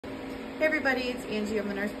Hey everybody, it's Angie. I'm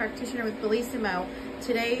the nurse practitioner with Bellissimo.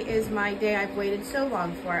 Today is my day I've waited so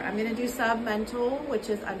long for. I'm going to do submental, which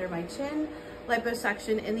is under my chin,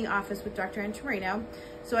 liposuction in the office with Dr. Angie.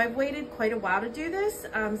 So I've waited quite a while to do this,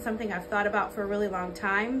 something I've thought about for a really long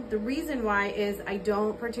time. The reason why is I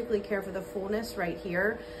don't particularly care for the fullness right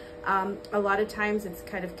here. A lot of times it's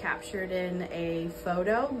kind of captured in a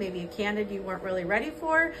photo, maybe a candid you weren't really ready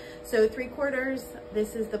for. So 3/4,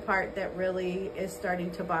 this is the part that really is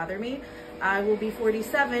starting to bother me. I will be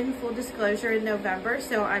 47, full disclosure, in November,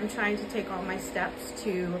 so I'm trying to take all my steps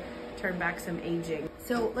to turn back some aging.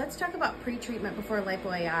 So let's talk about pre-treatment before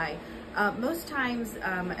LipoAI. Most times,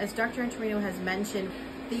 as Dr. Angie has mentioned,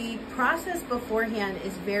 the process beforehand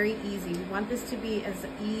is very easy. We want this to be as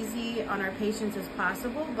easy on our patients as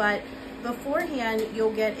possible, but beforehand,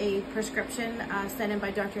 you'll get a prescription sent in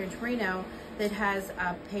by Dr. Angie that has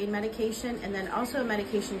pain medication and then also a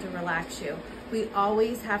medication to relax you. We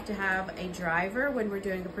always have to have a driver when we're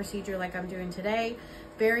doing a procedure like I'm doing today.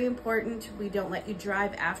 Very important, we don't let you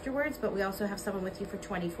drive afterwards, but we also have someone with you for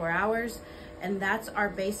 24 hours, and that's our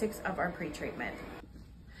basics of our pre-treatment.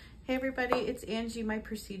 Hey everybody, it's Angie. My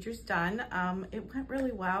procedure's done. It went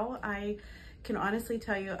really well. I can honestly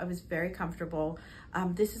tell you I was very comfortable.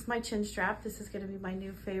 This is my chin strap. This is gonna be my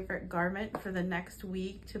new favorite garment for the next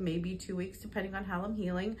week to maybe 2 weeks, depending on how I'm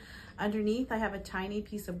healing. Underneath, I have a tiny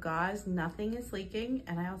piece of gauze. Nothing is leaking,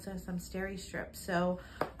 and I also have some steri strips. So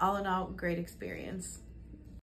all in all, great experience.